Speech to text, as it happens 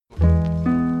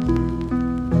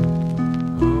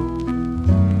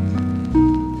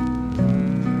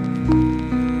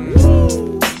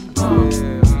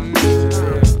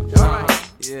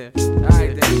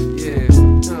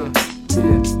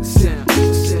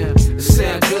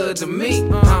to me.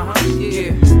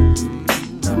 Yeah.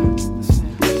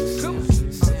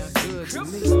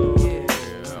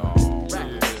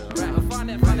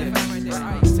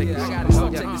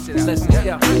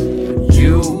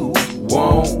 You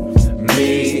want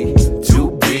me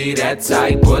to be that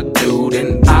type of dude,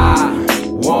 and I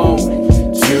want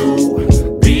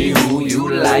to be who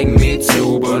you like me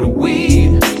to, but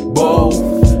we both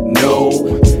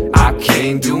know I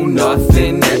can't do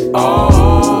nothing at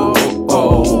all.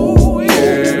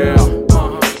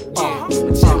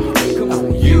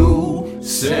 You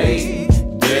say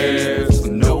there's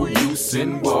no use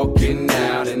in walking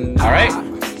out, and all right,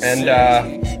 and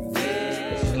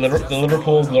the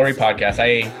Liverpool Glory podcast.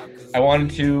 I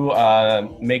wanted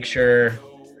to make sure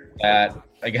that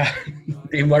I got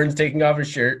Dave Martin's taking off his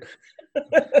shirt.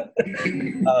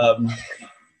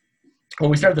 When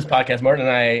we started this podcast, Martin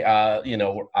and I,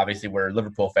 obviously we're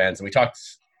Liverpool fans, and we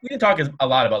didn't talk a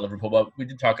lot about Liverpool, but we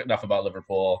did talk enough about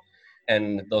Liverpool,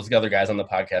 and those other guys on the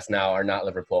podcast now are not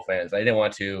Liverpool fans. I didn't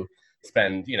want to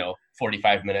spend,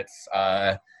 45 minutes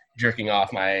jerking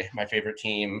off my favorite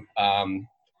team.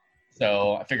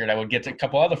 So I figured I would get a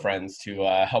couple other friends to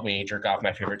help me jerk off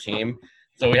my favorite team.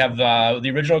 So we have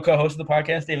the original co-host of the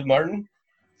podcast, David Martin,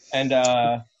 and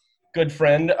good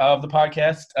friend of the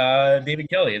podcast, David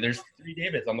Kelly. There's 3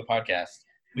 Davids on the podcast.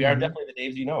 We are definitely the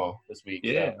Daves you know this week.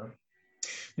 Yeah. So.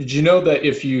 Did you know that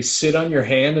if you sit on your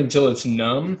hand until it's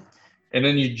numb and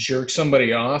then you jerk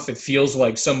somebody off, it feels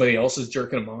like somebody else is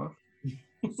jerking them off?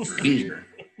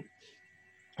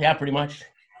 Yeah, pretty much.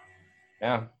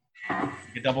 Yeah.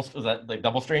 Is that like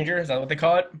double stranger? Is that what they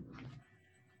call it?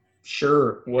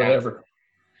 Sure, whatever. Yeah.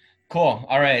 Cool.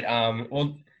 All right.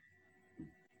 Well,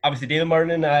 obviously David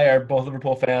Martin and I are both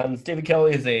Liverpool fans. David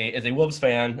Kelly is a Wolves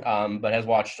fan, but has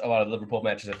watched a lot of Liverpool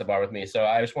matches at the bar with me. So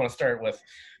I just want to start with,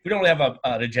 we don't really have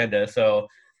an agenda, so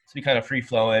it's be kind of free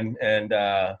flowing and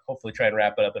hopefully try and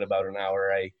wrap it up in about an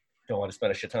hour. I don't want to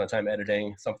spend a shit ton of time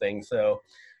editing something. So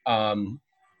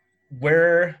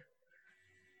where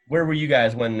were you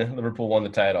guys when Liverpool won the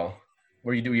title?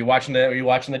 Were you watching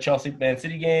the Chelsea Man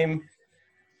City game?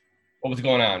 What was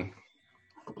going on?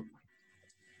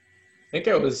 I think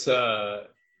I was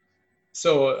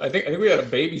so I think we had a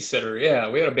babysitter. Yeah,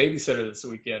 we had a babysitter this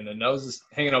weekend, and I was just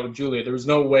hanging out with Julia. There was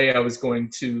no way I was going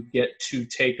to get to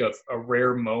take a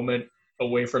rare moment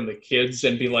away from the kids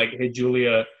and be like, "Hey,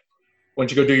 Julia, why don't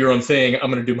you go do your own thing?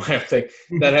 I'm going to do my own thing."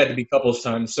 That had to be couples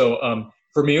time. So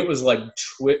for me, it was like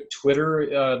Twitter,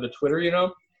 the Twitter,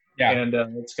 Yeah. And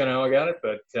that's kind of how I got it.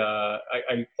 But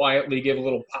I quietly gave a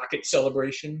little pocket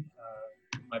celebration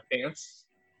in my pants.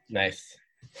 Nice.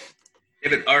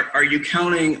 David, are you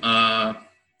counting? Are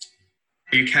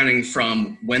you counting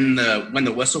from when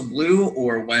the whistle blew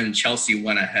or when Chelsea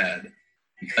went ahead?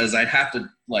 Because I'd have to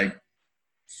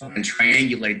and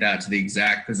triangulate that to the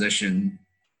exact position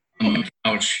on the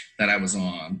couch that I was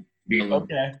on.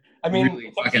 Okay. I mean,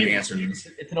 really fucking answer this.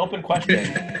 It's an open question.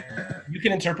 You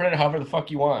can interpret it however the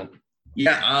fuck you want.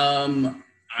 Yeah.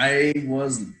 I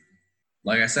was,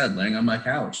 like I said, laying on my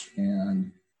couch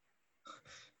and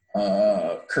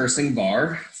cursing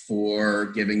VAR for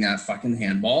giving that fucking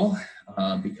handball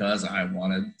because I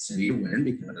wanted City to win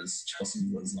because Chelsea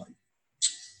was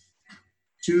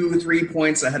 2-3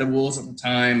 points ahead of Wolves at the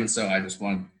time, and so I just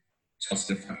wanted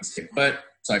Chelsea to fucking stay put.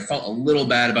 So I felt a little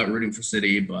bad about rooting for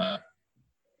City, but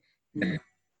yeah.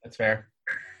 That's fair.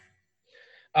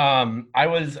 I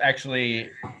was actually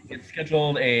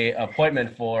scheduled a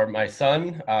appointment for my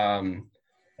son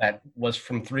that was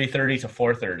from 3:30 to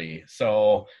 4:30.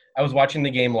 So I was watching the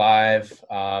game live.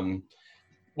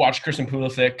 Watched Christian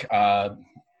Pulisic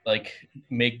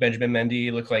make Benjamin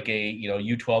Mendy look like a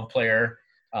U12 player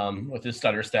with his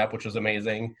stutter step, which was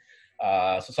amazing.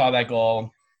 So saw that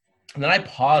goal, and then I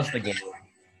paused the game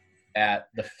at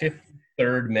the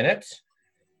 53rd minute.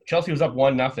 Chelsea was up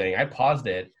 1-0. I paused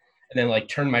it and then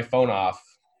turned my phone off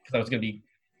because I was going to be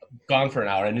gone for an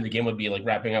hour. I knew the game would be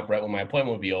wrapping up right when my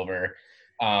appointment would be over.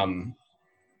 So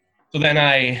then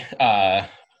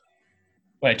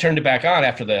when I turned it back on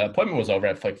after the appointment was over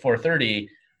at 4:30,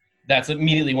 that's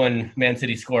immediately when Man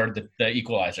City scored the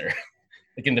equalizer,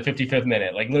 in the 55th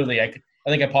minute. Literally, I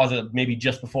think I paused it maybe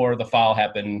just before the foul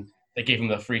happened. They gave him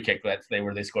the free kick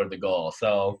where they scored the goal.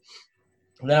 So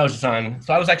then I was just on.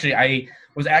 So I was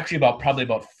actually probably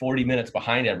about 40 minutes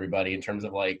behind everybody in terms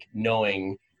of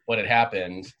knowing what had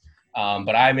happened.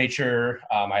 But I made sure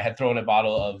I had thrown a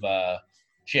bottle of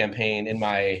champagne in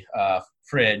my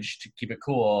fridge to keep it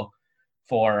cool.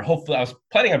 Hopefully, I was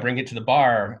planning on bringing it to the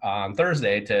bar on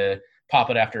Thursday to pop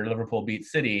it after Liverpool beat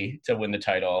City to win the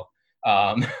title.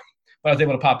 But I was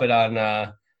able to pop it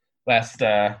on last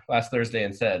Thursday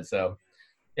instead. So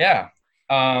Yeah.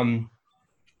 So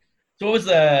it was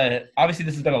obviously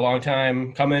this has been a long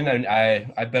time coming, and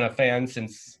I've been a fan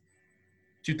since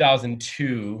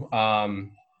 2002.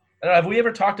 I don't know, have we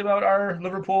ever talked about our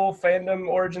Liverpool fandom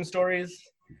origin stories,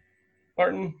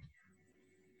 Martin?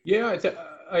 Yeah,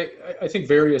 I think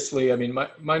variously. I mean,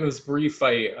 mine was brief.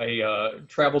 I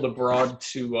traveled abroad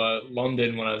to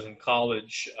London when I was in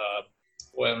college.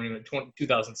 Well, I don't even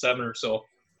 2007 or so,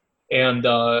 and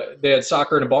they had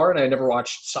soccer in a bar, and I never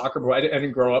watched soccer. But I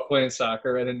didn't grow up playing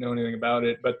soccer. I didn't know anything about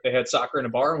it. But they had soccer in a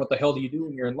bar, and what the hell do you do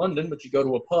when you're in London? But you go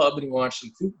to a pub and you watch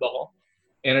some football.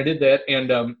 And I did that,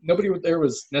 and nobody there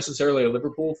was necessarily a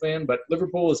Liverpool fan, but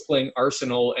Liverpool was playing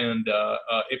Arsenal, and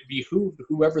it behooved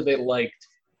whoever they liked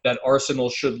that Arsenal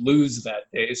should lose that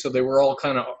day. So they were all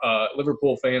kind of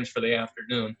Liverpool fans for the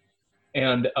afternoon,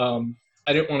 and I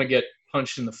didn't want to get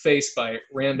punched in the face by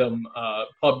random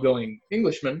pub-going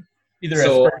Englishmen. Either a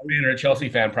So Spurs fan or a Chelsea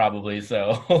fan, probably.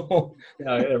 So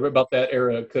yeah, about that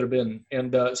era could have been,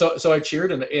 and so I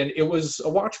cheered, and it was a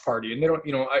watch party, and they don't,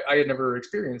 I had never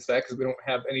experienced that because we don't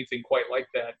have anything quite like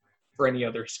that for any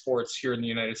other sports here in the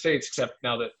United States, except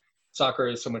now that soccer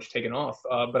is so much taken off.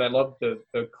 But I love the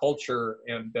culture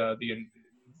and the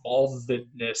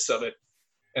involvedness of it,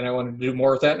 and I wanted to do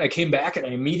more with that. And I came back and I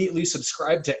immediately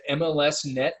subscribed to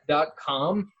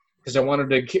MLSnet.com because I wanted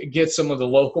to get some of the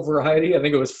local variety. I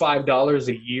think it was $5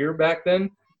 a year back then,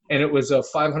 and it was a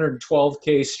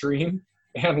 512K stream.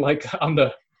 And like on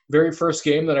the very first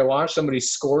game that I watched, somebody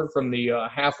scored from the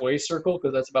halfway circle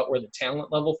because that's about where the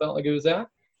talent level felt like it was at.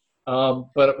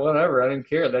 But whatever, I didn't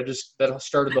care. That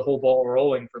started the whole ball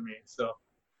rolling for me. So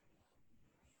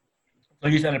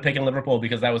you just ended up picking Liverpool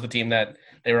because that was the team that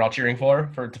they were all cheering for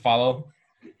to follow.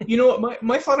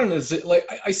 My thought on it is like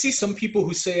I see some people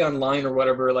who say online or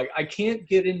whatever, like I can't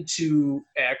get into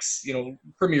X,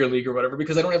 Premier League or whatever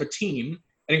because I don't have a team.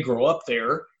 I didn't grow up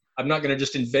there. I'm not going to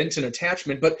just invent an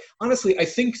attachment. But honestly, I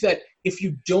think that if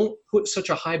you don't put such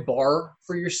a high bar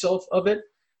for yourself of it,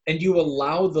 and you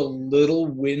allow the little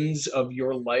wins of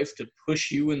your life to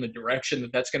push you in the direction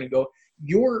that that's going to go,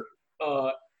 your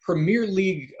Premier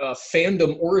League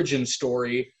fandom origin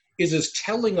story is as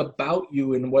telling about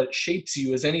you and what shapes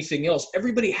you as anything else.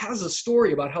 Everybody has a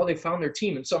story about how they found their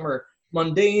team, and some are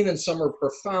mundane and some are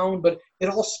profound, but it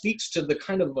all speaks to the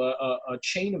kind of a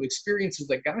chain of experiences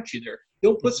that got you there.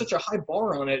 Don't put such a high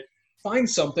bar on it. Find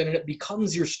something and it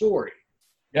becomes your story.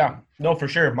 Yeah, no, for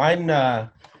sure. Mine,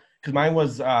 because mine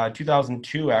was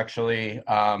 2002 actually,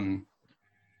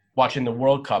 watching the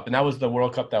World Cup, and that was the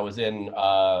World Cup that was in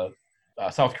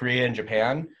South Korea and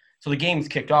Japan. So the games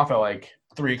kicked off at like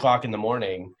 3 o'clock in the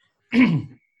morning,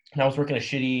 and I was working a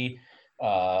shitty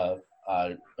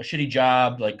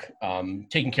job, like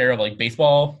taking care of like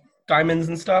baseball diamonds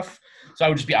and stuff. So I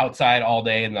would just be outside all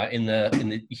day in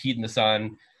the heat and the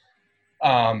sun.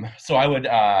 So I would.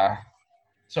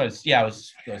 So I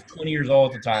was 20 years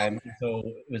old at the time. So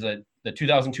it was the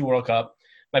 2002 World Cup.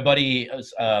 My buddy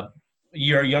was a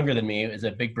year younger than me. Is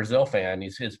a big Brazil fan.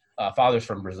 His father's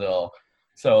from Brazil.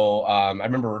 So I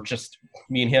remember just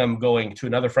me and him going to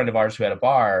another friend of ours who had a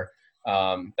bar. He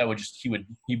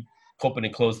open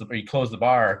and close he closed the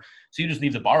bar. So you just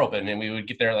leave the bar open, and we would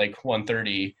get there at like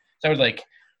 1:30. So I would like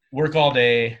work all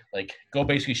day, like go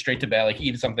basically straight to bed, like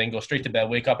eat something, go straight to bed,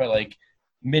 wake up at like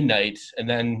midnight, and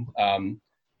then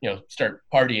start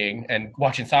partying and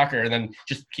watching soccer, and then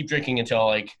just keep drinking until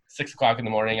like 6 o'clock in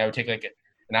the morning. I would take like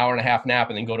an hour and a half nap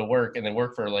and then go to work, and then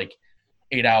work for like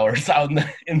 8 hours out in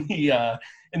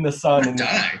the sun. And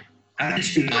die. How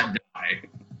did you not die?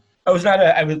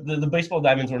 The baseball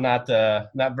diamonds were not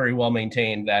very well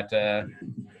maintained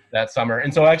that summer.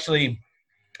 And so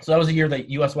that was a year that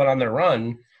US went on their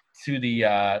run to the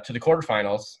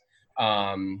quarterfinals.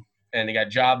 And they got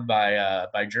jobbed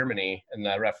by Germany and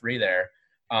the referee there.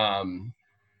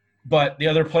 But the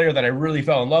other player that I really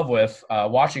fell in love with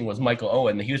watching was Michael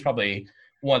Owen. He was probably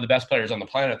one of the best players on the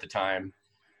planet at the time.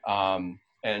 I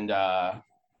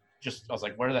was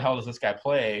like, where the hell does this guy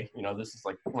play? This is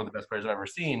like one of the best players I've ever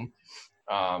seen.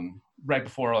 Right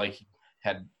before like he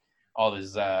had all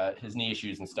his knee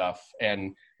issues and stuff.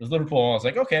 And it was Liverpool. And I was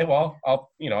like, okay, well,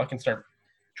 I can start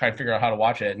trying to figure out how to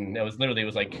watch it. And it was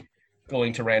like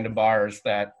going to random bars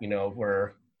that,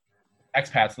 where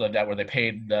expats lived at, where they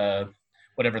paid the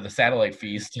satellite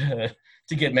fees to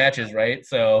get matches, right?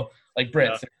 So like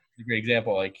Brits, a great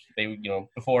example. Like they,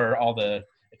 before all the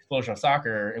explosion of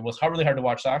soccer, it was really hard to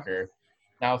watch soccer.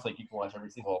 Now it's like you can watch every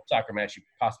single soccer match you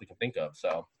possibly can think of.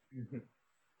 So,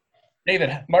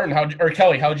 David, Martin,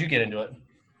 Kelly, how did you get into it?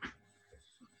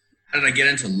 How did I get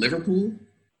into Liverpool?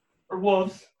 Or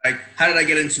Wolves? How did I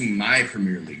get into my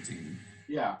Premier League team?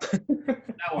 Yeah,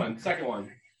 that one, second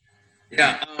one.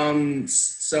 Yeah.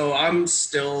 So I'm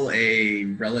still a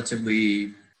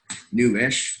relatively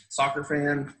newish soccer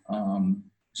fan.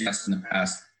 Just in the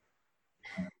past,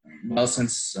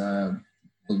 since the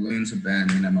Loons have been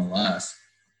in MLS,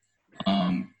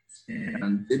 and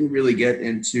didn't really get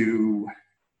into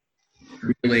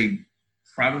really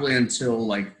probably until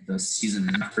like the season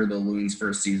after the Loons'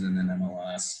 first season in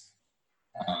MLS.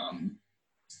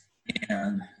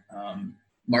 And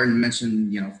Martin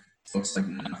mentioned, folks like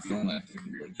not feeling like they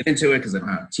can really get into it because they don't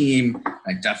have a team.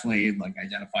 I definitely like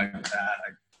identified with that.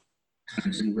 I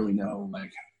kind of didn't really know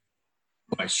like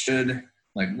who I should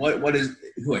like what is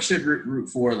who I should root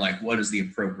for. Like what is the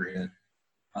appropriate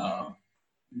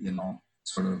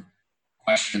sort of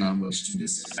question on which to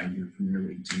decide your Premier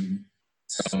League team.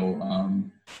 So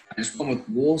I just went with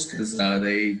Wolves because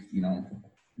they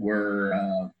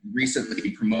were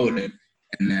recently promoted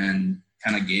and then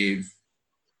kind of gave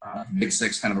Big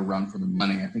Six kind of a run for the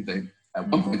money. I think they at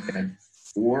one point they had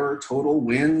 4 total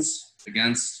wins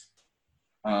against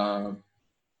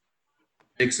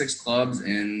Big Six clubs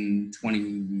in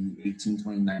 2018,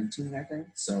 2019, I think.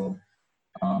 So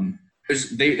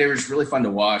they were just really fun to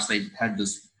watch. They had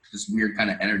this weird kind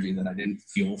of energy that I didn't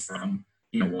feel from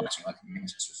watching like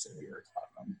Manchester City or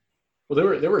Tottenham.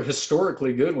 Well, they were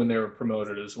historically good when they were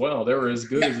promoted as well. They were as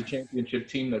good as a championship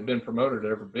team that had been promoted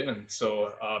had ever been.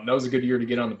 So that was a good year to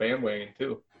get on the bandwagon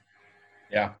too.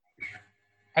 Yeah,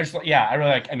 I really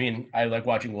like. I mean, I like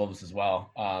watching Wolves as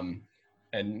well.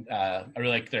 And I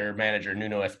really like their manager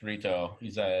Nuno Espirito.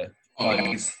 He's a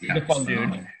fun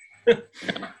dude.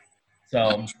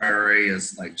 So Traore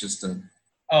is like just a.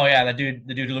 Oh yeah, the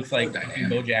dude who looks like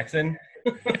Bo Jackson.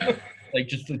 Yeah. Like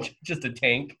just a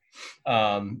tank.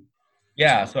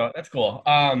 Yeah, so that's cool.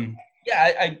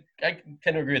 I tend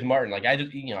to agree with Martin. Like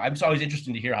I'm just always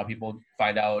interested to hear how people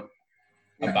find out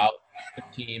about the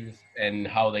teams and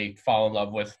how they fall in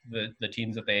love with the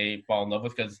teams that they fall in love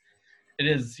with, because it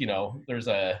is, there's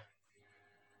that's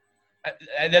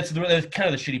kind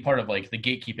of the shitty part of like the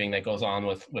gatekeeping that goes on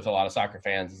with a lot of soccer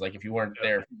fans. Is like if you weren't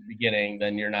there from the beginning,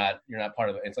 then you're not part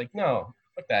of it. It's like, no,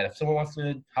 fuck that. If someone wants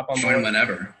to hop on board, join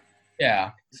whenever.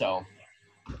 Yeah. So,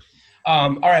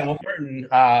 all right. Well, Martin.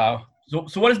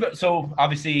 So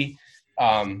obviously,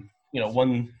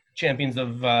 won champions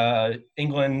of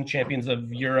England, champions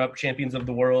of Europe, champions of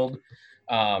the world.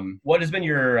 What has been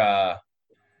your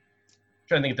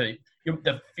trying to think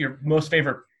of your most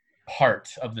favorite part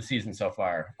of the season so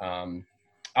far,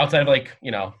 outside of like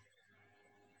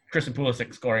Christian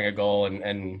Pulisic scoring a goal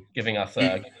and giving us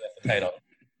the title?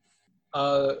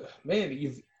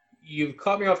 Man, you've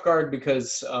caught me off guard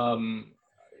because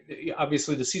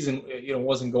obviously the season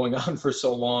wasn't going on for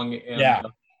so long. And, yeah.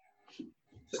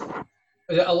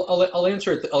 I'll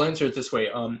answer it. I'll answer it this way.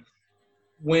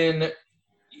 When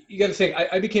you got to think,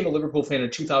 I became a Liverpool fan in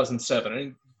 2007. I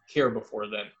didn't care before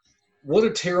then. What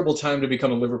a terrible time to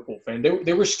become a Liverpool fan.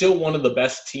 They were still one of the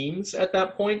best teams at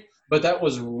that point, but that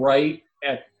was right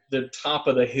at the top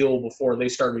of the hill before they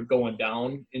started going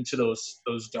down into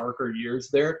those darker years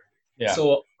there. Yeah.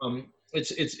 So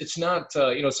it's not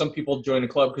some people join a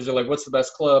club because they're like, what's the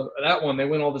best club? That one, they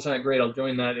win all the time. Great, I'll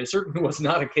join that. It certainly was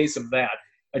not a case of that.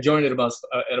 I joined it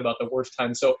at about the worst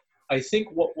time. So I think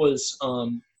what was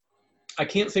I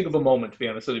can't think of a moment, to be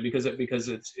honest with you, because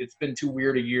it's been too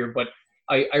weird a year. But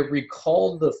I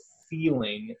recall the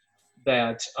feeling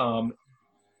that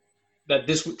that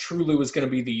this truly was going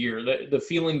to be the year. The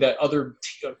feeling that other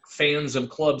fans of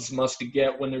clubs must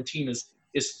get when their team is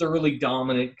thoroughly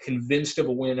dominant, convinced of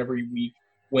a win every week.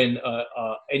 When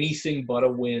anything but a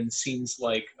win seems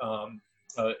like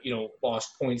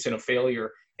lost points and a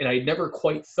failure. And I never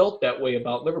quite felt that way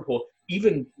about Liverpool.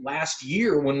 Even last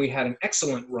year when we had an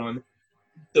excellent run,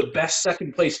 the best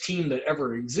second place team that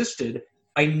ever existed,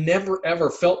 I never ever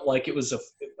felt like it was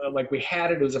like we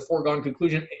had it. It was a foregone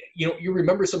conclusion. You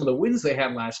remember some of the wins they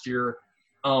had last year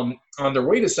on their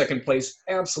way to second place,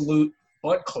 absolute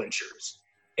butt clinchers.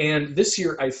 And this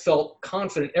year I felt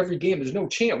confident every game. There's no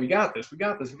chance. We got this.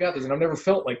 And I've never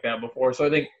felt like that before. So I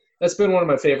think that's been one of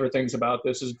my favorite things about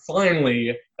this is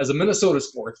finally, as a Minnesota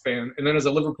sports fan, and then as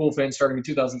a Liverpool fan starting in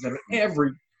 2007,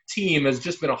 every team has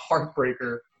just been a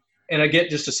heartbreaker, and I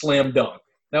get just a slam dunk.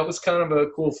 That was kind of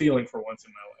a cool feeling for once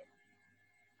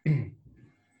in my life.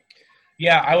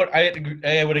 Yeah, I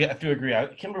would have to agree. I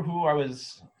can't remember who I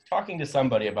was talking to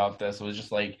somebody about this. It was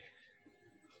just like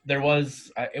there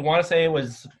was. I want to say it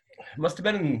must have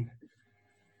been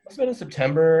in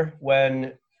September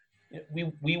when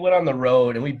we went on the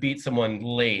road and we beat someone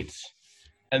late,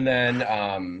 and then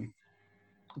I'm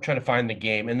trying to find the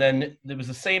game, and then there was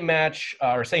the same match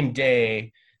or same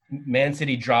day. Man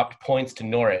City dropped points to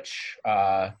Norwich,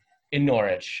 in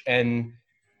Norwich, and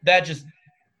that just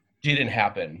didn't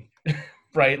happen,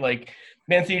 right? Like,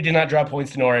 Man City did not drop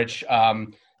points to Norwich.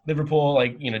 Liverpool,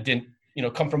 like, didn't,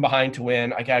 come from behind to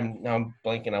win. I'm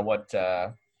blanking on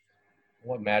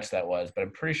what match that was, but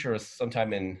I'm pretty sure it was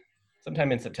sometime in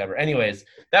September. Anyways,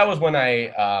 that was when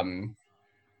I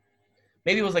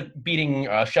maybe it was like beating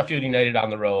Sheffield United on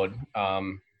the road,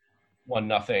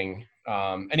 1-0.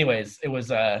 Anyways, it was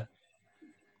so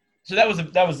that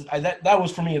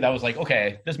was for me. That was like,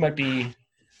 okay, this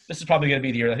is probably going to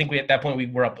be the year. I think at that point we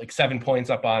were up like 7 points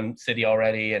up on City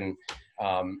already, and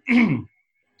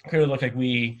clearly looked like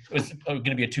it was going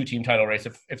to be a 2-team title race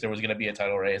if there was going to be a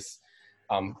title race.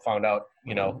 Found out,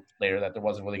 later that there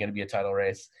wasn't really going to be a title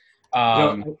race.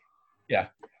 Yeah.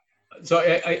 So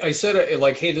I said it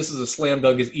like, hey, this is a slam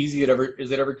dunk, as easy as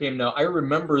it ever came. Now, I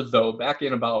remember, though, back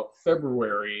in about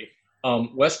February,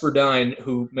 Wes Burdine,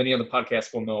 who many on the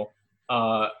podcast will know,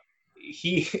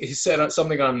 he said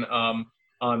something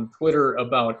on Twitter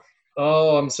about,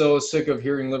 oh, I'm so sick of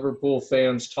hearing Liverpool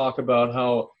fans talk about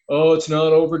how, oh, it's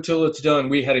not over till it's done.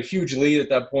 We had a huge lead at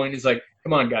that point. He's like,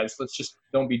 come on, guys, let's just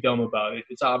don't be dumb about it.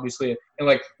 It's obviously – and,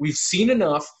 like, we've seen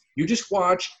enough. You just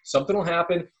watch. Something will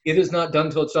happen. It is not done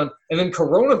till it's done. And then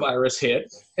coronavirus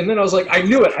hit, and then I was like, I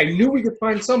knew it. I knew we could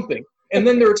find something. And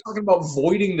then they were talking about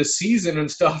voiding the season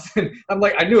and stuff, and I'm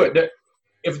like, I knew it.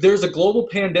 If there's a global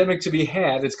pandemic to be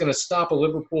had, it's going to stop a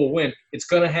Liverpool win. It's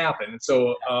going to happen.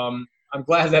 So I'm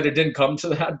glad that it didn't come to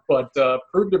that, but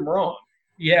proved him wrong.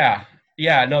 Yeah.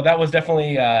 No, that was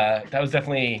definitely a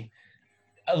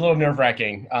little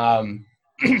nerve-wracking,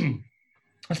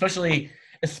 especially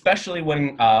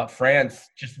when France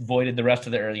just voided the rest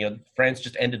of France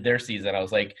just ended their season. I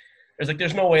was like,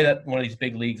 there's no way that one of these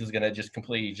big leagues is going to just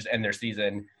completely just end their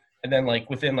season. And then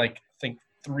within I think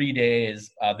 3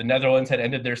 days, the Netherlands had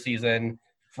ended their season,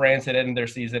 France had ended their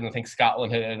season, I think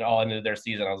Scotland had all ended their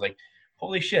season. I was like,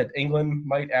 holy shit, England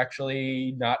might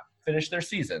actually not finish their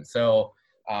season. So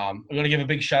I'm going to give a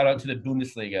big shout out to the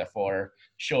Bundesliga for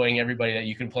showing everybody that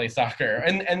you can play soccer.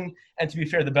 And to be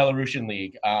fair, the Belarusian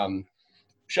league.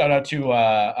 Shout out to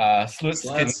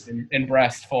Slutsk in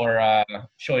Brest for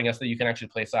showing us that you can actually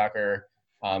play soccer.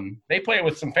 They play it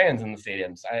with some fans in the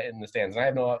stands. And I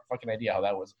have no fucking idea how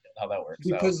that works.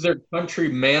 Because their country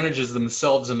manages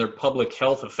themselves and their public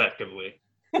health effectively.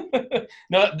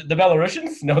 No, the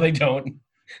Belarusians? No, they don't.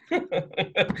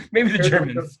 Maybe the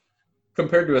Germans.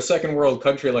 Compared to a second world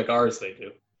country like ours, they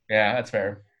do. Yeah, that's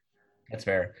fair.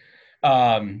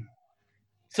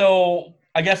 So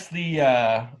I guess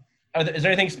is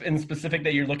there anything in specific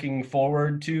that you're looking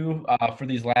forward to for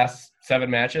these last 7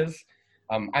 matches?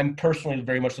 I'm personally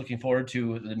very much looking forward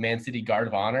to the Man City Guard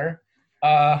of Honor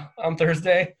on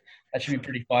Thursday. That should be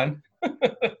pretty fun.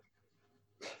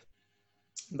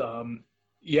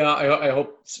 I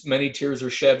hope many tears are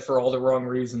shed for all the wrong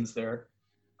reasons there.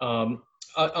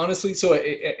 Honestly, so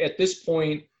at this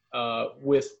point,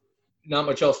 with not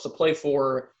much else to play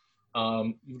for,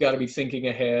 you've got to be thinking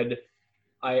ahead.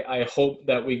 I hope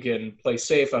that we can play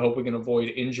safe. I hope we can avoid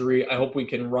injury. I hope we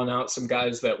can run out some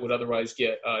guys that would otherwise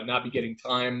not be getting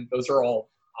time. Those are all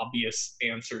obvious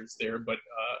answers there, but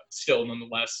still,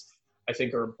 nonetheless, I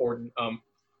think are important.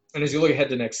 And as you look ahead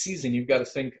to next season, you've got to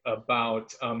think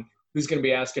about who's going to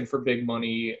be asking for big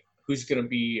money, who's going to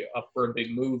be up for a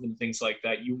big move and things like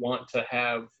that. You want to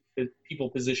have people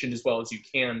positioned as well as you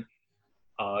can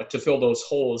to fill those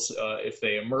holes if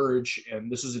they emerge.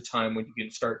 And this is a time when you can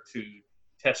start to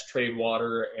test trade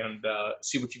water and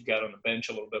see what you've got on the bench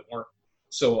a little bit more.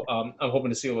 So I'm hoping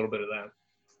to see a little bit of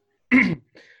that.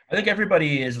 I think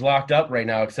everybody is locked up right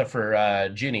now except for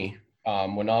Ginny,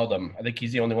 Wijnaldum. I think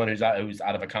he's the only one who's out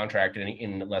of a contract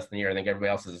in less than a year. I think everybody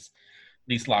else is at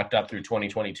least locked up through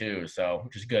 2022, so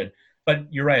which is good.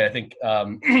 But you're right. I think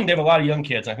they have a lot of young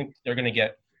kids. I think the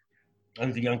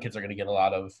young kids are going to get a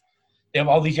lot of. They have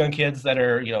all these young kids that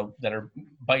are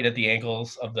biting at the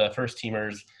ankles of the first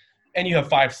teamers. And you have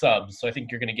 5 subs, so I think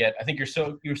you're going to get. I think you're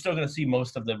still going to see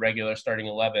most of the regular starting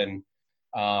 11,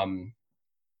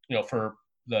 for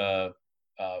the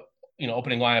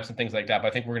opening lineups and things like that. But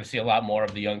I think we're going to see a lot more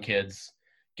of the young kids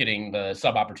getting the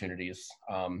sub opportunities,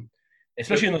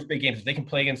 especially in those big games. If they can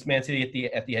play against Man City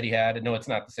at the Etihad, I know it's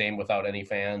not the same without any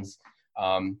fans.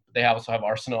 They also have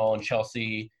Arsenal and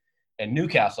Chelsea and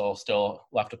Newcastle still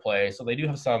left to play, so they do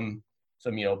have some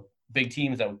big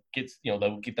teams that will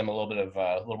get them a little bit of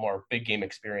a little more big game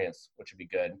experience, which would be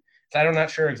good. So I'm not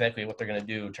sure exactly what they're going to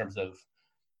do in terms of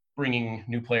bringing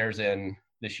new players in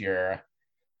this year.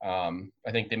 I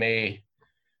think they may,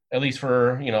 at least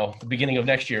for the beginning of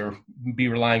next year, be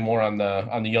relying more on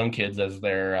the young kids as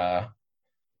their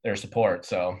support.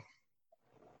 So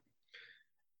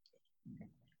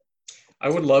I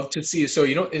would love to see. So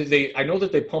I know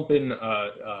that they pump in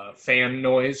fan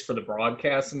noise for the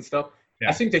broadcasts and stuff. Yeah.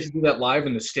 I think they should do that live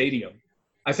in the stadium.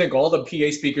 I think all the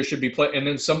PA speakers should be playing, and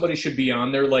then somebody should be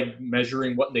on there like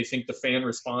measuring what they think the fan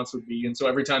response would be. And so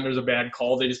every time there's a bad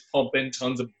call, they just pump in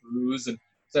tons of boos. And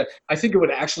so I think it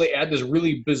would actually add this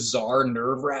really bizarre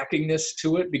nerve-wrackingness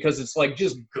to it, because it's like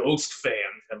just ghost fans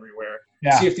everywhere.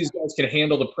 Yeah. See if these guys can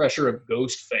handle the pressure of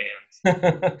ghost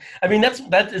fans. I mean,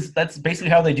 that's basically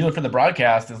how they do it for the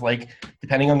broadcast. Is like,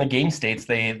 depending on the game states,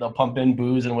 they'll pump in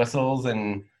boos and whistles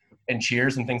and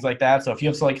cheers and things like that. So if you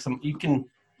have you can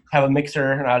have an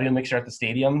audio mixer at the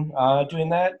stadium doing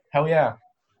that. Hell yeah.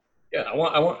 Yeah,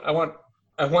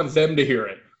 I want them to hear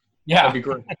it. Yeah. That'd be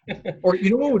great. Or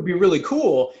what would be really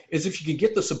cool is if you could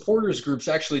get the supporters groups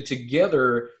actually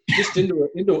together just into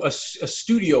a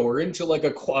studio or into like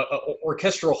a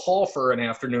orchestral hall for an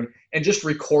afternoon and just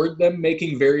record them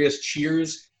making various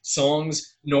cheers,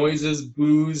 songs, noises,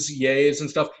 boos, yays, and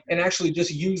stuff, and actually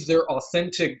just use their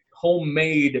authentic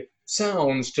homemade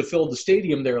sounds to fill the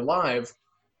stadium there live.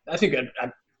 I think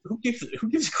who gives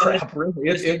a crap, really?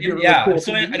 It'd be really cool.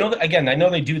 So I know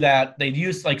they do that. They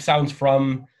use like sounds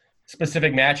from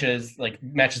specific matches, like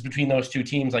matches between those two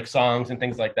teams, like songs and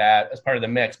things like that as part of the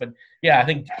mix. But yeah, I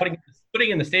think putting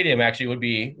in the stadium actually would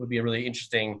be a really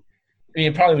interesting. I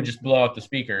mean, it probably would just blow out the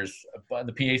speakers,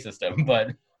 the PA system,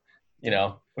 but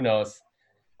who knows?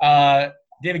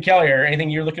 David Kelly, anything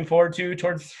you're looking forward to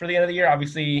for the end of the year?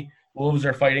 Obviously, Wolves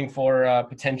are fighting for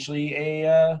potentially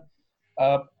a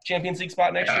Champions League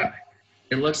spot next year.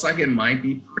 It looks like it might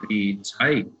be pretty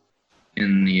tight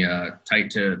in the tight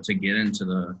to get into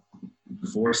the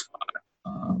 4 spot.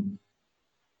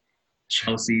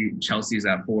 Chelsea's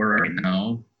at 4 right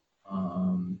now.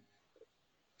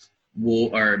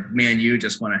 Man U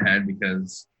just went ahead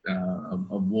because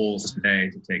of Wolves today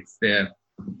to take 5th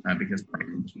because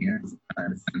Brighton can't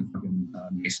defend fucking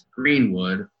Mason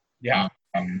Greenwood. Yeah,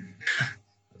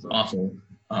 it's awful.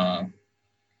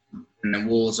 And then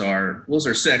Wolves are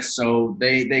 6th, so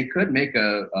they could make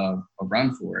a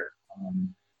run for it.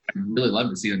 I'd really love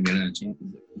to see them get in a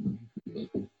Champions League.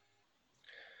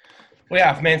 Well,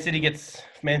 yeah, if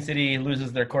Man City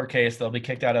loses their court case, they'll be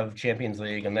kicked out of Champions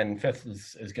League, and then 5th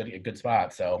is a good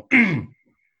spot. So,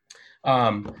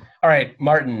 all right,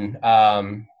 Martin,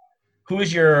 who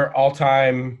is your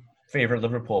all-time favorite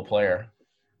Liverpool player?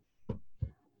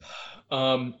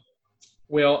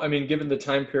 Well, I mean, given the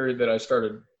time period that I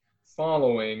started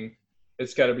following,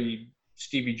 it's got to be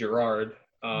Stevie Gerrard.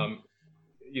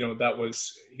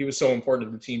 He was so important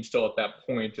to the team still at that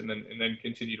point, and then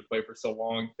continued to play for so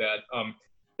long that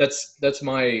that's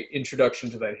my introduction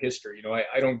to that history.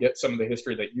 I don't get some of the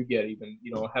history that you get, even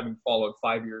having followed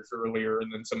 5 years earlier,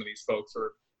 and then some of these folks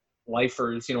are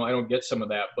lifers. I don't get some of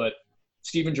that, but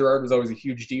Steven Gerrard was always a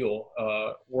huge deal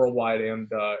worldwide and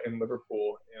in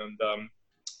Liverpool, and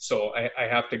so I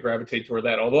have to gravitate toward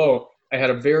that. Although I had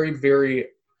a very, very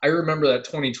I remember that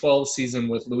 2012 season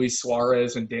with Luis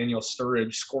Suarez and Daniel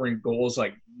Sturridge scoring goals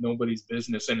like nobody's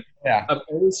business. And yeah, I've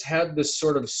always had this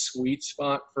sort of sweet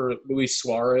spot for Luis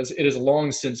Suarez. It has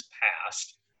long since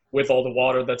passed with all the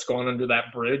water that's gone under that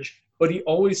bridge. But he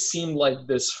always seemed like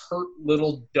this hurt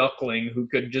little duckling who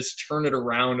could just turn it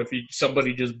around if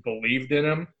somebody just believed in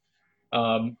him.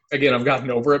 Again, I've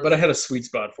gotten over it, but I had a sweet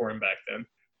spot for him back then.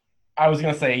 I was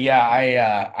gonna say,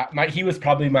 yeah, he was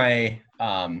probably my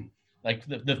like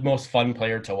the most fun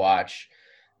player to watch.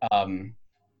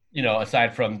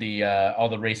 Aside from the all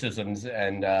the racisms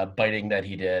and biting that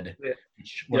he did,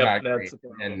 which were not great,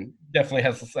 and definitely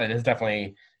has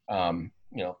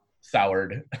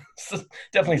soured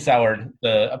definitely soured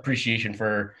the appreciation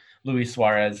for Luis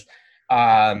Suarez.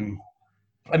 I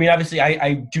mean, obviously,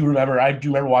 I do remember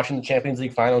watching the Champions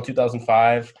League final in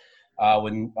 2005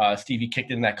 when Stevie kicked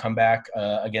in that comeback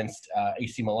against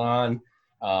AC Milan.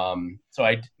 So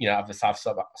I have a soft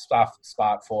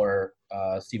spot for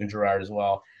Steven Gerrard as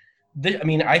well. I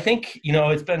mean, I think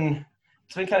it's been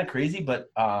kind of crazy, but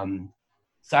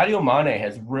Sadio Mane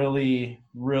has really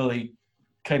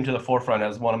came to the forefront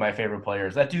as one of my favorite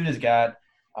players. That dude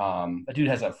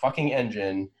has a fucking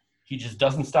engine. He just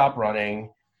doesn't stop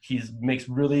running. He makes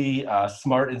really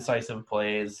smart, incisive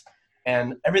plays,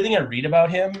 and everything I read about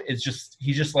him is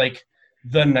he's just like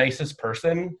the nicest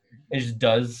person. It just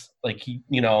does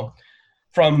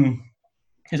from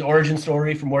his origin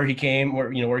story, from where he came,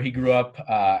 where he grew up,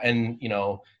 and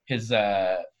his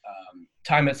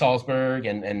time at Salzburg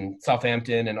and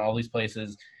Southampton and all these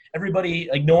places. Everybody,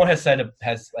 like, no one has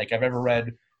I've ever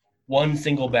read one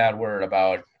single bad word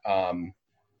about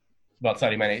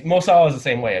Sadio Mane. Mo Salah is the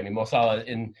same way. I mean, Mo Salah,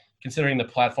 in considering the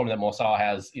platform that Mo Salah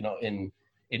has, in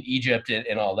in Egypt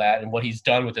and all that, and what he's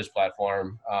done with his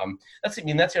platform. That's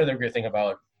the other great thing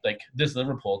about like this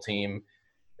Liverpool team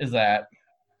is that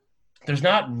there's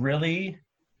not really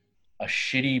a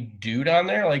shitty dude on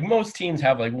there. Like most teams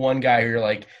have like one guy who you're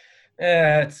like,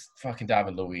 it's fucking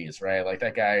David Luiz, right? Like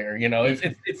that guy, or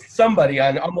it's somebody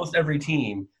on almost every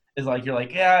team is like you're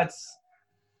like, yeah,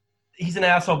 he's an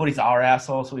asshole, but he's our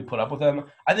asshole, so we put up with him.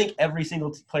 I think every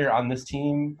single player on this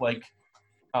team, like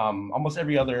almost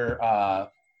every other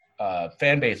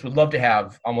fan base, would love to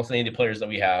have almost any of the players that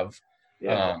we have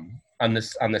on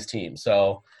this team.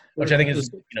 So, which I think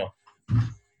is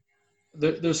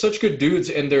They're such good dudes,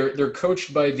 and they're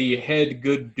coached by the head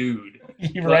good dude.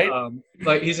 Right?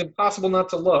 Like he's impossible not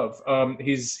to love.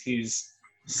 He's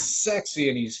sexy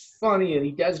and he's funny and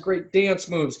he does great dance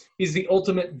moves. He's the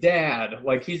ultimate dad.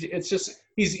 Like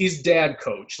he's dad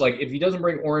coach. Like if he doesn't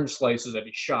bring orange slices, I'd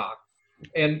be shocked.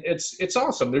 And it's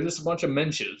awesome. They're just a bunch of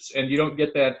mensches, and you don't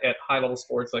get that at high level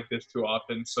sports like this too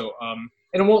often. So and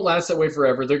it won't last that way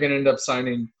forever. They're going to end up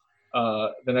signing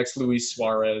the next Luis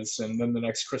Suarez and then the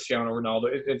next Cristiano Ronaldo.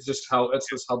 It's just how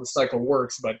the cycle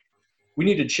works. But we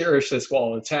need to cherish this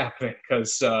while it's happening,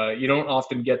 because you don't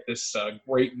often get this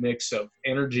great mix of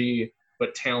energy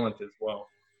but talent as well.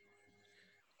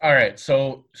 All right,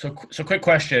 so quick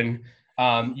question: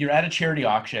 you're at a charity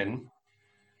auction,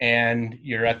 and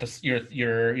you're at it's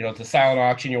a silent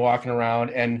auction. You're walking around,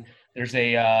 and there's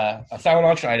a silent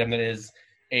auction item that is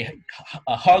a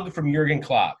hug from Jurgen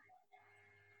Klopp.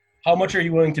 How much are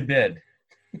you willing to bid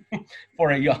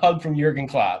for a hug from Jurgen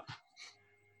Klopp?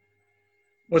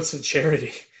 What's the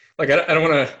charity? Like I don't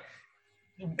want to.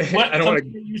 I don't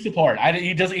want to. You support.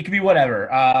 It could be whatever.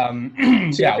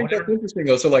 See, I think that's interesting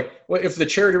though. So like, what if the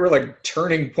charity were like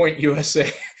Turning Point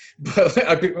USA? But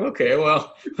I'd be okay.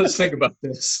 Well, let's think about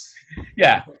this.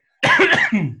 Yeah,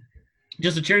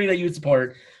 just a charity that you would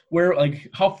support. Where like,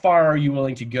 how far are you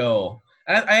willing to go?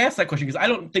 I asked that question because I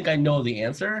don't think I know the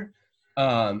answer.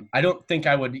 I don't think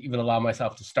I would even allow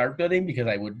myself to start bidding because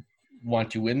I would want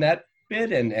to win that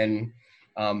bid and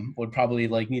would probably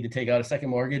like need to take out a second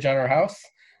mortgage on our house.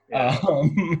 Yeah.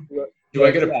 Do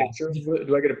I get a picture?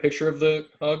 Do I get a picture of the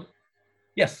hug?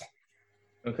 Yes.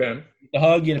 Okay. The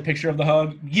hug. Get a picture of the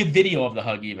hug. Get video of the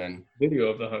hug, even. Video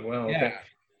of the hug. Wow. Yeah.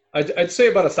 Okay. I'd say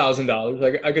about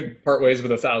 $1,000. I could part ways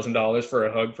with $1,000 for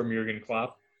a hug from Jurgen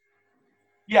Klopp.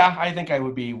 Yeah, I think I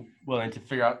would be willing to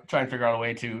try and figure out a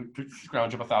way to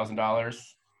scrounge up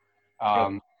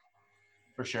 $1,000.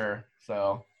 For sure.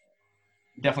 So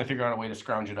definitely figure out a way to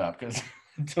scrounge it up because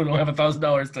I don't have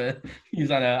 $1,000 to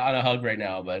use on a hug right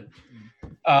now. But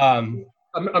I'm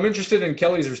interested in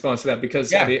Kelly's response to that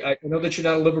because I know that you're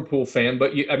not a Liverpool fan,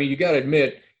 but you got to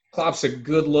admit Klopp's a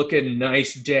good-looking,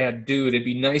 nice dad dude. It'd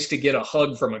be nice to get a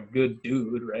hug from a good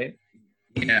dude, right?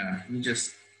 Yeah, you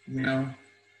just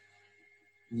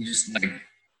like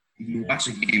you watch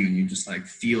a game and you just like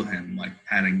feel him like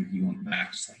patting you on the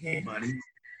back, just like, hey, buddy.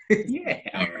 Yeah.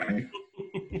 All right.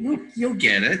 You'll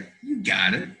get it. You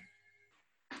got it.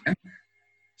 Yeah.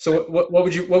 So what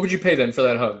would you pay then for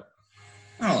that hug?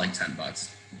 Oh, like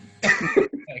 $10.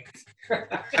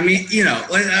 I mean,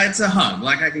 it's a hug.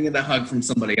 Like I can get a hug from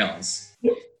somebody else.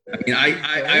 I mean,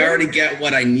 I already get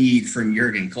what I need from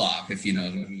Jurgen Klopp, if you know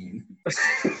what I mean.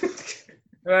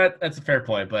 That's a fair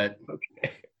point, but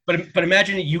okay. But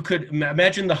imagine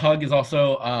the hug is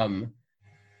also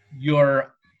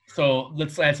so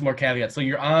let's add some more caveats. So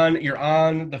you're on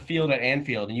the field at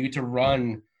Anfield and you get to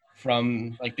run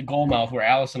from like the goal mouth where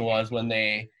Alisson was when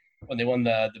they won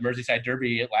the Merseyside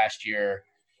Derby last year,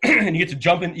 and you get to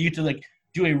jump in. You get to like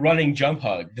do a running jump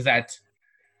hug. Does that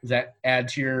add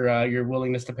to your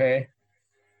willingness to pay?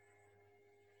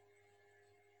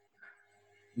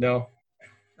 No.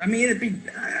 I mean,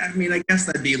 I guess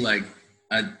that'd be like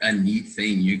a neat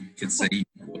thing you could say you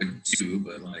would do,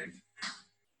 but like,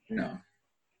 again,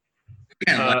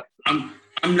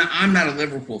 I'm not a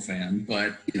Liverpool fan,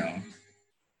 but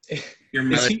is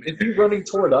he running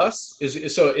toward us?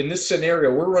 So in this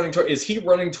scenario, we're running toward. Is he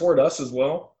running toward us as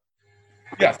well?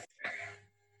 Yes.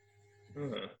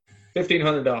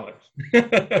 $1,500.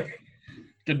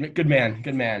 Good man.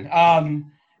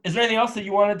 Is there anything else that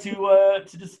you wanted to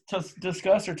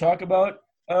discuss or talk about,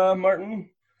 Martin,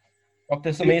 about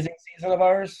this amazing season of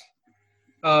ours?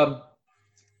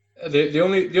 The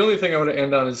only thing I want to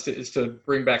end on is to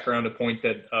bring back around a point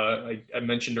that I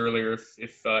mentioned earlier.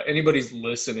 If anybody's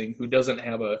listening who doesn't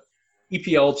have a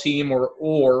EPL team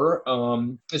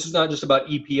or this is not just about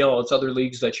EPL, it's other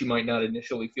leagues that you might not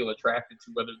initially feel attracted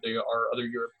to, whether they are other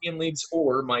European leagues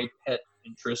or my pet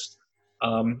interest.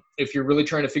 If you're really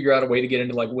trying to figure out a way to get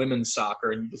into like women's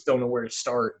soccer and you just don't know where to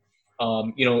start,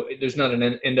 There's not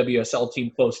an NWSL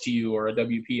team close to you or a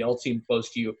WPL team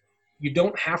close to you. You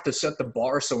don't have to set the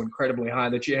bar so incredibly high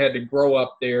that you had to grow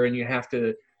up there and you have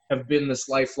to have been this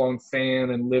lifelong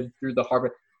fan and lived through the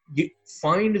hard. You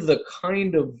find the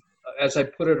kind of, as I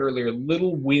put it earlier,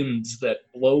 little winds that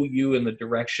blow you in the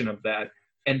direction of that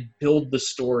and build the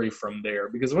story from there.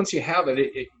 Because once you have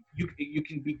it, you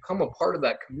can become a part of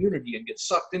that community and get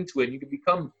sucked into it. You can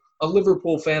become a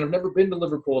Liverpool fan. I've never been to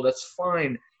Liverpool. That's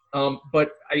fine.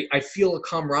 But I feel a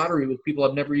camaraderie with people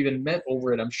I've never even met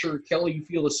over it. I'm sure, Kelly, you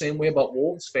feel the same way about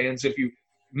Wolves fans. If you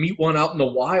meet one out in the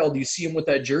wild, you see him with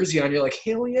that jersey on, you're like,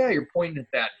 hell yeah, you're pointing at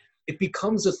that. It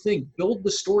becomes a thing. Build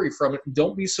the story from it.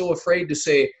 Don't be so afraid to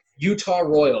say Utah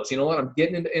Royals. You know what? I'm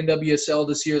getting into NWSL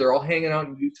this year. They're all hanging out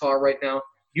in Utah right now.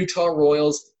 Utah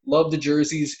Royals, love the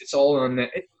jerseys. It's all on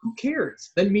that. Who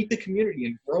cares? Then meet the community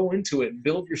and grow into it and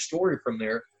build your story from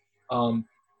there.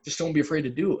 Just don't be afraid to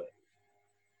do it.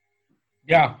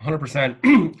 Yeah, 100%.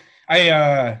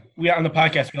 We on the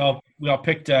podcast, we all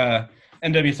picked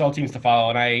NWSL teams to follow,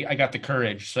 and I got the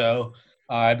Courage, so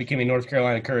I became a North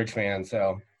Carolina Courage fan.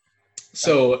 So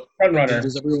front runner.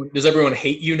 Does everyone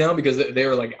hate you now because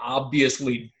they're like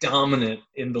obviously dominant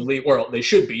in the league? Well, they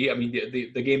should be. I mean,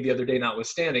 the game the other day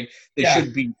notwithstanding, they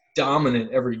should be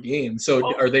dominant every game.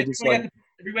 So are they just like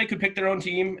everybody could pick their own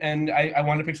team, and I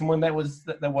wanted to pick someone that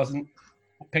wasn't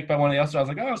picked by one of the others. So I was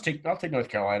like, I'll take North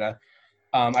Carolina.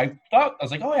 I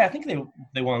was like, oh yeah, I think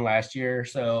they won last year.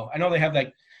 So I know they have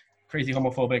that crazy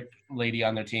homophobic lady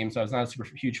on their team, so I was not a super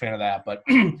huge fan of that, but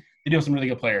they do have some really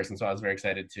good players, and so I was very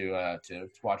excited to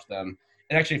watch them.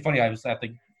 And actually, funny, I was at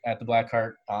the Black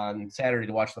Heart on Saturday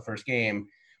to watch the first game,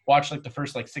 watched like the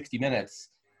first 60 minutes,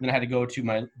 and then I had to go to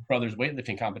my brother's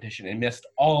weightlifting competition and missed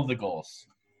all of the goals.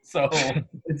 So I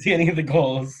didn't see any of the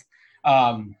goals.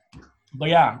 But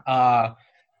yeah,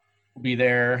 we'll be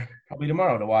there probably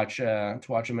tomorrow to watch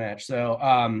a match. So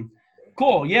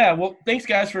cool. Yeah. Well, thanks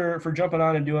guys for jumping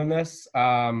on and doing this.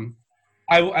 I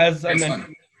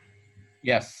mentioned,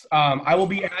 yes, I will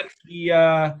be at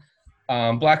the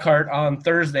Black Heart on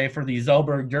Thursday for the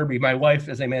Zellberg Derby. My wife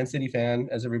is a Man City fan,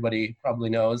 as everybody probably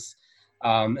knows,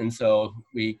 and so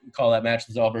we call that match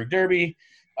the Zellberg Derby.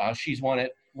 She's won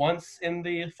it once in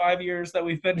the 5 years that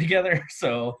we've been together.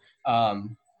 So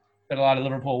been a lot of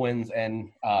Liverpool wins and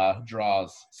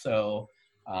draws. So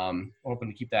hoping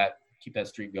to keep that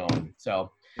streak going.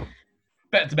 So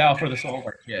it's a battle for the soul of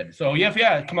our kid. So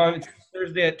yeah, come on. It's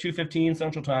Thursday at 2:15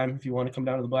 Central Time. If you want to come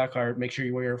down to the Black Heart, make sure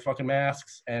you wear your fucking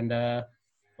masks, and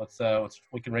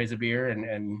we can raise a beer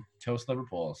and toast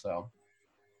Liverpool. So,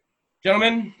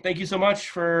 gentlemen, thank you so much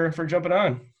for jumping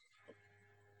on.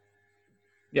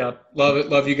 Yeah, love it.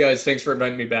 Love you guys. Thanks for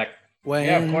inviting me back.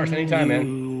 Yeah, of course. Anytime,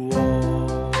 man.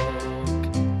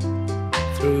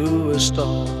 Through a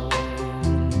storm,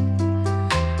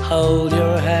 hold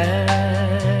your head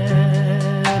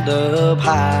up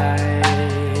high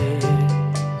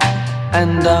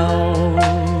and don't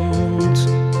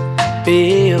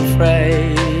be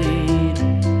afraid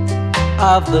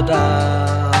of the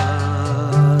dark.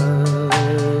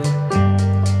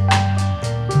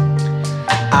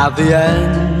 At the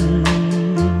end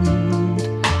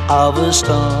of a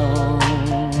storm,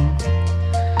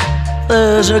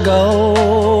 there's a golden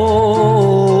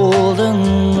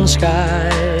sky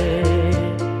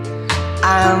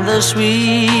and the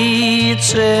sweet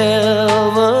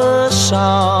silver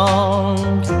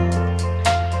song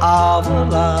of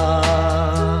love.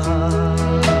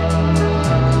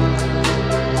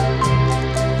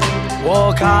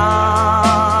 Walk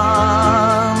on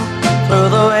through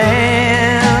the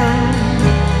wind,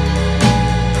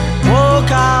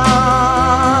 walk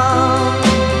on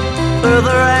through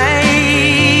the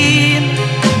rain,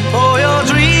 for your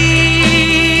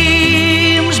dreams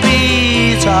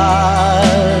be tied.